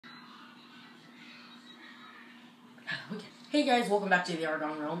Hey guys, welcome back to the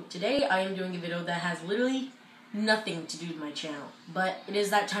ArgonRealm. Today I am doing a video that has literally nothing to do with my channel, but it is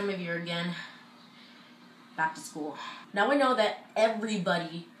that time of year again, back to school. Now I know that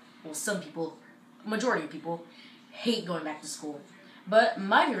everybody, well some people, majority of people, hate going back to school. But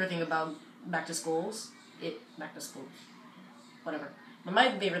my favorite thing about back to school, whatever. But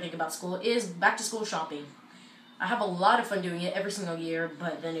my favorite thing about school is back to school shopping. I have a lot of fun doing it every single year,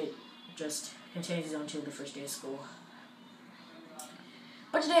 but then it just continues on to the first day of school.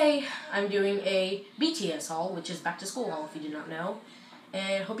 But today, I'm doing a BTS haul, which is back to school haul if you did not know.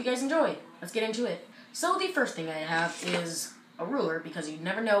 And hope you guys enjoy. Let's get into it. So the first thing I have is a ruler, because you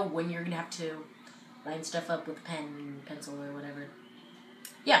never know when you're going to have to line stuff up with a pen and pencil or whatever.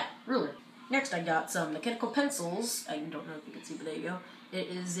 Yeah, ruler. Next I got some mechanical pencils. I don't know if you can see, but there you go. It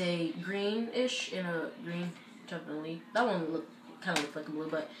is a greenish and a green, definitely. That one kind of looks like a blue,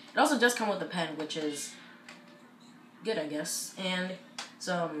 but it also does come with a pen, which is good, I guess. And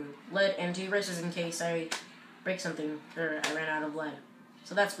some lead and 2 erasers in case I break something or I ran out of lead.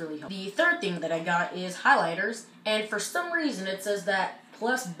 So that's really helpful. The third thing that I got is highlighters, and for some reason it says that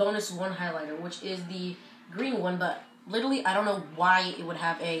plus bonus 1 highlighter, which is the green one, but literally I don't know why it would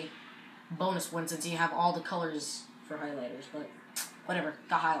have a bonus one since you have all the colors for highlighters, but whatever,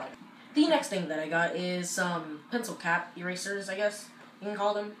 got highlighter. The next thing that I got is some pencil cap erasers, I guess you can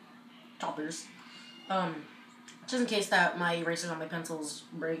call them, toppers. Just in case that my erasers on my pencils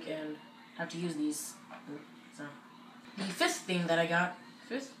break and have to use these. So, the fifth thing that I got,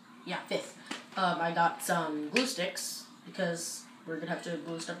 I got some glue sticks, because we're going to have to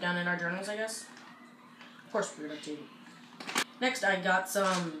glue stuff down in our journals, I guess. Of course we're going to. Next, I got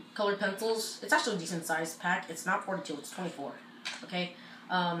some colored pencils. It's actually a decent sized pack. It's not 42, it's 24. Okay?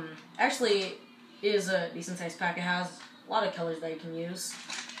 Actually, it is a decent sized pack. It has a lot of colors that you can use.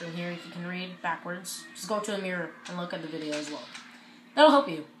 From here, if you can read backwards, just go to a mirror and look at the video as well. That'll help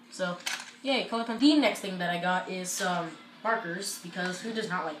you. So, yay, color pen. The next thing that I got is some markers, because who does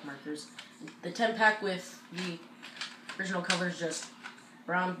not like markers? The 10-pack with the original colors, just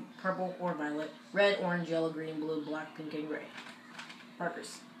brown, purple, or violet, red, orange, yellow, green, blue, black, pink, and gray.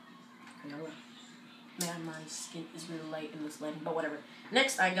 Markers. Man, my skin is really light in this lighting, but whatever.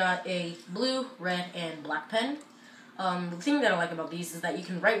 Next, I got a blue, red, and black pen. The thing that I like about these is that you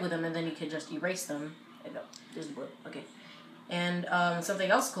can write with them and then you can just erase them. There's the blue. Okay. And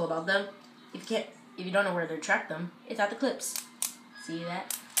something else cool about them, if you don't know where to track them, it's at the clips. See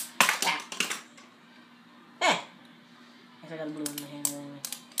that? Yeah. I got a blue in my hand anyway.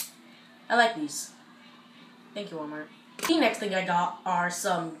 I like these. Thank you, Walmart. The next thing I got are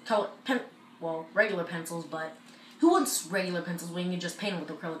some regular pencils, but who wants regular pencils when you can just paint them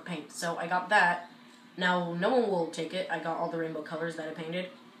with acrylic paint? So I got that. Now, no one will take it. I got all the rainbow colors that I painted.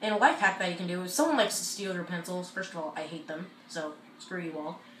 And a life hack that you can do is someone likes to steal your pencils. First of all, I hate them, so screw you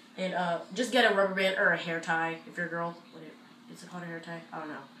all. And just get a rubber band or a hair tie if you're a girl. Is it called a hair tie? I don't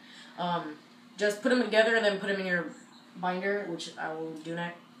know. Just put them together and then put them in your binder, which I will do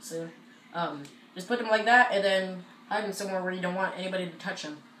next soon. Just put them like that and then hide them somewhere where you don't want anybody to touch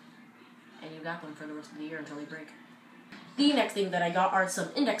them. And you got them for the rest of the year until they break. The next thing that I got are some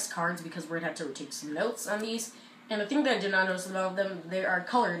index cards, because we're going to have to take some notes on these. And the thing that I did not notice about them, they are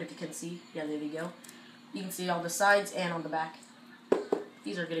colored, if you can see. Yeah, there you go. You can see all the sides and on the back.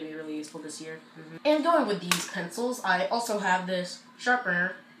 These are going to be really useful this year. And going with these pencils, I also have this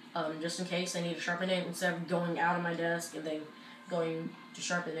sharpener, just in case I need to sharpen it. Instead of going out of my desk and then going to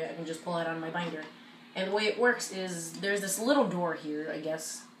sharpen it, I can just pull it out of my binder. And the way it works is there's this little door here, I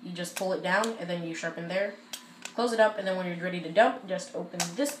guess. You just pull it down and then you sharpen there. Close it up, and then when you're ready to dump, just open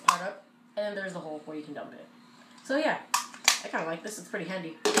this part up, and then there's the hole where you can dump it. So yeah, I kind of like this. It's pretty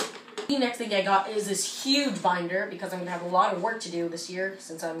handy. The next thing I got is this huge binder, because I'm going to have a lot of work to do this year,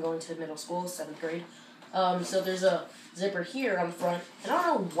 since I'm going to middle school, 7th grade. So there's a zipper here on the front, and I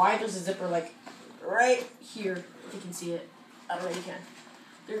don't know why there's a zipper, like, right here, if you can see it. I don't know if you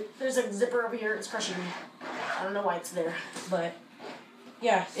can. There's a zipper over here. It's crushing me. I don't know why it's there, but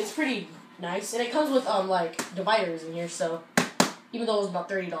yeah, it's pretty nice, and it comes with like dividers in here, so even though it was about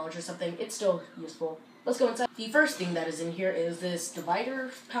 $30 or something, it's still useful. Let's go inside. The first thing that is in here is this divider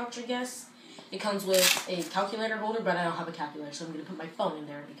pouch, I guess. It comes with a calculator holder, but I don't have a calculator, so I'm going to put my phone in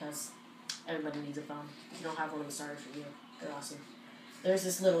there because everybody needs a phone. If you don't have one, I'm sorry for you. They're awesome. There's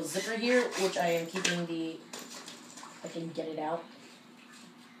this little zipper here, which I am keeping I can get it out,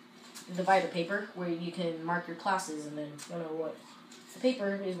 the divider paper, where you can mark your classes, and then you don't know what the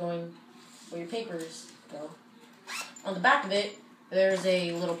paper is going, where your papers go. On the back of it, there's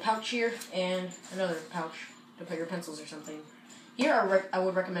a little pouch here and another pouch to put your pencils or something. Here I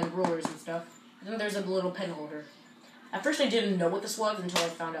would recommend rulers and stuff. And then there's a little pen holder. At first I didn't know what this was until I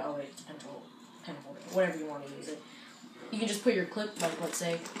found out, oh wait, it's a pen holder, whatever you want to use it. You can just put your clip, like let's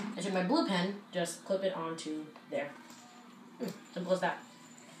say, I took my blue pen, just clip it onto there. Simple as that.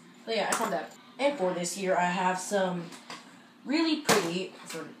 So yeah, I found that. And for this here, I have some really pretty,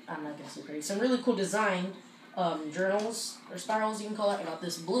 I'm not going to say pretty, some really cool design journals, or spirals you can call it. I got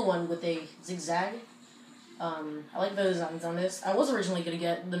this blue one with a zigzag. I like the designs on this. I was originally going to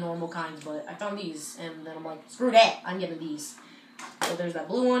get the normal kinds, but I found these, and then I'm like, screw that, I'm getting these. So there's that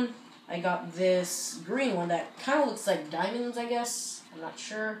blue one. I got this green one that kind of looks like diamonds, I guess. I'm not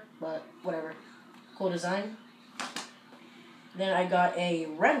sure, but whatever. Cool design. Then I got a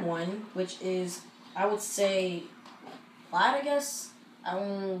red one, which is, I would say, flat, I guess. I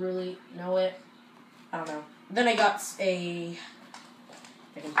don't really know it. I don't know. Then I got a,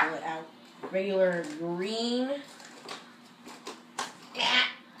 if I can pull it out, regular green.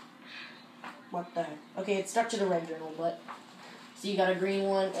 What the heck? Okay, it's stuck to the red journal, but, so you got a green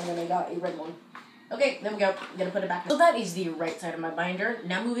one, and then I got a red one. Okay, there we go. I'm gonna put it back. So that is the right side of my binder.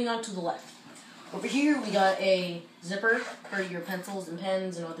 Now moving on to the left. Over here, we got a zipper for your pencils and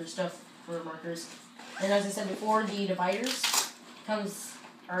pens and other stuff for markers. And as I said before, the dividers comes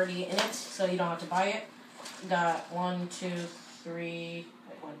already in it, so you don't have to buy it. Got 1, 2, 3,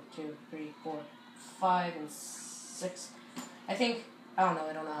 4, 5, and 6. I think, I don't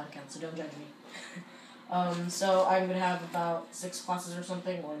know how to count, so don't judge me. So I'm going to have about 6 classes or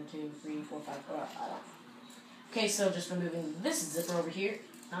something. 1, 2, 3, 4, 5, I don't know. Okay, so just removing this zipper over here.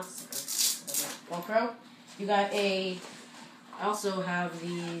 Not zipper. Velcro. You got I also have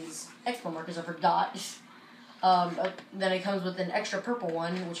these expo markers, I forgot. Then it comes with an extra purple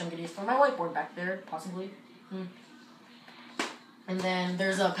one, which I'm going to use for my whiteboard back there, possibly. And then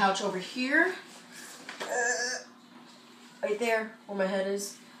there's a pouch over here. Right there, where my head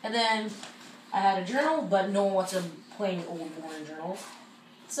is. And then I had a journal, but no one wants a plain old boring journal.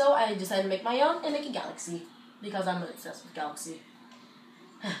 So I decided to make my own and make a galaxy, because I'm obsessed with galaxy.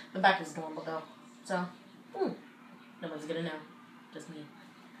 The back is normal though, so no one's gonna know, just me.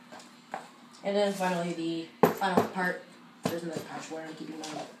 And then finally the final part, there's another pouch where I'm keeping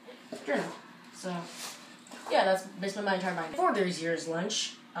my journal. So yeah, that's basically my entire binder. For this year's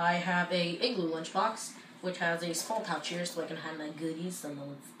lunch, I have a igloo lunchbox, which has a small pouch here so I can have my goodies so no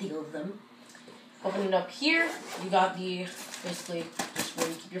one steals them. Open it up here, you got the, basically just where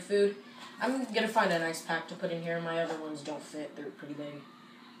you keep your food. I'm gonna find a nice pack to put in here. My other ones don't fit, they're pretty big.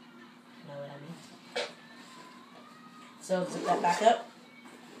 Know what I mean? So zip that back up,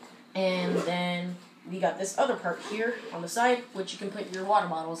 and then we got this other part here on the side, which you can put your water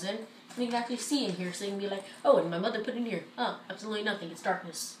bottles in, and you can actually see in here, so you can be like, oh, and my mother put in here. Oh, absolutely nothing, it's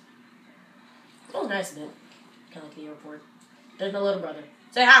darkness. It was nice of it. Kind of like the airport. There's my little brother.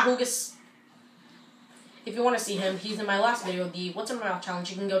 Say hi, Hoogus! If you want to see him, he's in my last video, the What's in My Mouth challenge.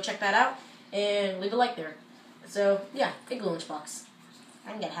 You can go check that out, and leave a like there. So, yeah, igloo lunchbox.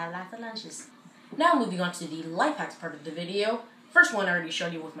 I'm gonna have lots of lunches. Now moving on to the life hacks part of the video. First one I already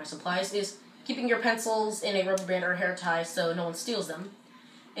showed you with my supplies is keeping your pencils in a rubber band or hair tie so no one steals them.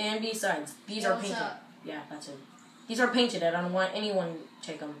 And besides, these are painted. Yeah, that's it. These are painted. I don't want anyone to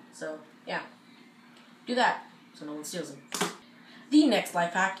take them. So, yeah. Do that so no one steals them. The next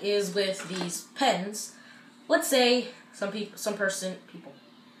life hack is with these pens. Let's say some person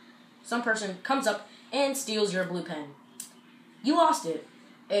comes up and steals your blue pen. You lost it,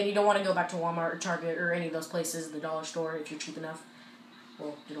 and you don't want to go back to Walmart or Target or any of those places, the dollar store, if you're cheap enough.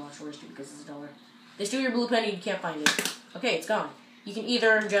 Well, the dollar store is cheap because it's $1. They steal your blue pen and you can't find it. Okay, it's gone. You can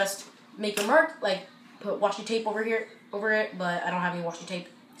either just make a mark, like put washi tape over it, but I don't have any washi tape,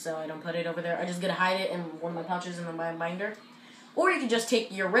 so I don't put it over there. I just gotta hide it in one of my pouches and then my binder. Or you can just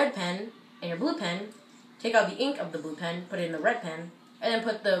take your red pen and your blue pen, take out the ink of the blue pen, put it in the red pen, and then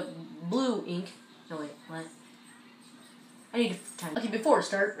put the blue ink. No, wait, what? I need time. Okay, before we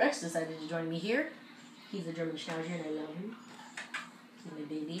start, Rex decided to join me here. He's a German Schnauzer and I love him. He's my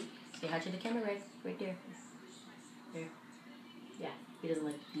baby. Say hi to the camera, Rex. Right there. There. Yeah, he doesn't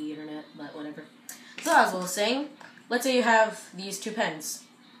like the internet, but whatever. So as I was saying, let's say you have these 2 pens.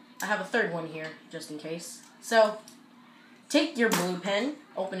 I have a third one here, just in case. So, take your blue pen,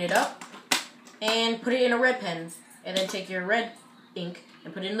 open it up, and put it in a red pen. And then take your red ink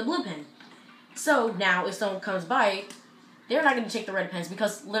and put it in the blue pen. So now, if someone comes by, they're not going to take the red pens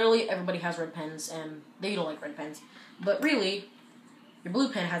because literally everybody has red pens and they don't like red pens. But really, your blue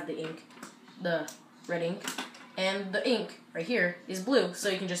pen has the ink, the red ink, and the ink right here is blue, so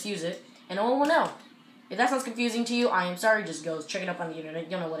you can just use it and no one will know. If that sounds confusing to you, I am sorry, just go check it up on the internet,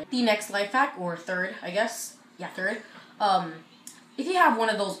 you'll know what it is. The next life hack, or third, I guess, yeah, third, if you have one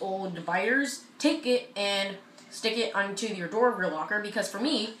of those old dividers, take it and stick it onto your door of your locker, because for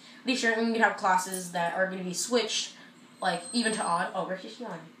me, this year I'm going to have classes that are going to be switched, like, even to odd. Oh, Ricky's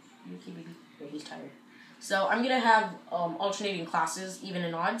yawning. He's tired. So I'm going to have alternating classes, even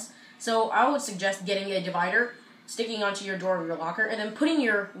and odds. So I would suggest getting a divider, sticking onto your door of your locker, and then putting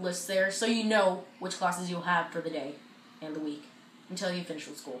your list there so you know which classes you'll have for the day and the week until you finish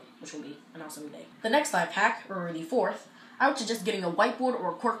with school, which will be an awesome day. The next life hack, or the fourth, I would suggest getting a whiteboard or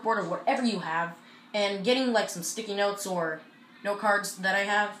a corkboard or whatever you have, and getting like some sticky notes or note cards that I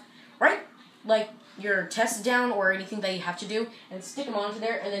have. Write like your tests down or anything that you have to do, and stick them onto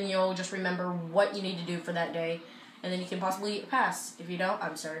there, and then you'll just remember what you need to do for that day, and then you can possibly pass. If you don't,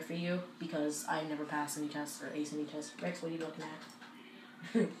 I'm sorry for you, because I never pass any tests or ace any tests. Rex, what are you looking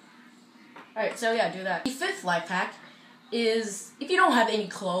at? Alright, so yeah, do that. The fifth life hack is, if you don't have any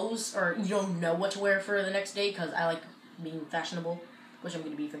clothes, or you don't know what to wear for the next day, because I like being fashionable, which I'm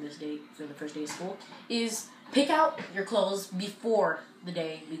going to be for this day, for the first day of school, is pick out your clothes before the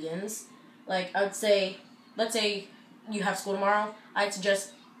day begins. Like, I would say, let's say you have school tomorrow, I'd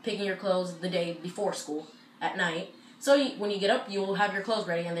suggest picking your clothes the day before school, at night. So when you get up, you will have your clothes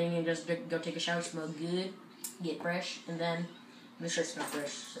ready, and then you can just go take a shower, smell good, get fresh, and then, the shirt's not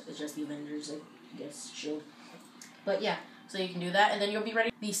fresh, it's just the Avengers, I guess, shield. But yeah, so you can do that, and then you'll be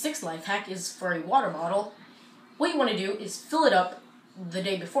ready. The sixth life hack is for a water bottle. What you want to do is fill it up the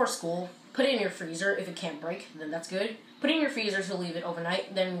day before school, put it in your freezer. If it can't break, then that's good. Put it in your freezer to leave it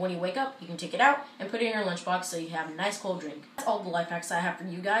overnight. Then when you wake up, you can take it out and put it in your lunchbox so you have a nice cold drink. That's all the life hacks I have for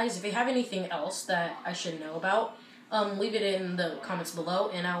you guys. If you have anything else that I should know about, leave it in the comments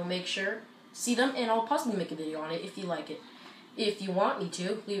below, and I will make sure see them, and I'll possibly make a video on it if you like it. If you want me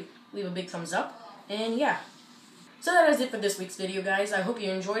to, leave a big thumbs up, and yeah. So that is it for this week's video, guys. I hope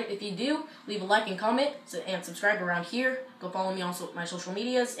you enjoyed. If you do, leave a like and comment, and subscribe around here. Go follow me on my social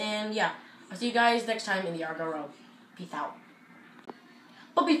medias, and yeah, I'll see you guys next time in the ArgonRealm. Peace out.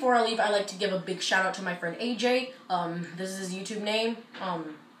 But before I leave, I'd like to give a big shout out to my friend AJ. This is his YouTube name.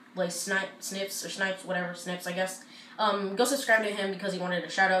 Like Snips, I guess. Go subscribe to him because he wanted a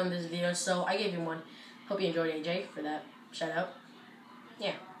shout out in this video, so I gave him one. Hope you enjoyed, AJ, for that shout out.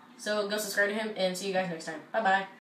 Yeah. So go subscribe to him, and see you guys next time. Bye bye.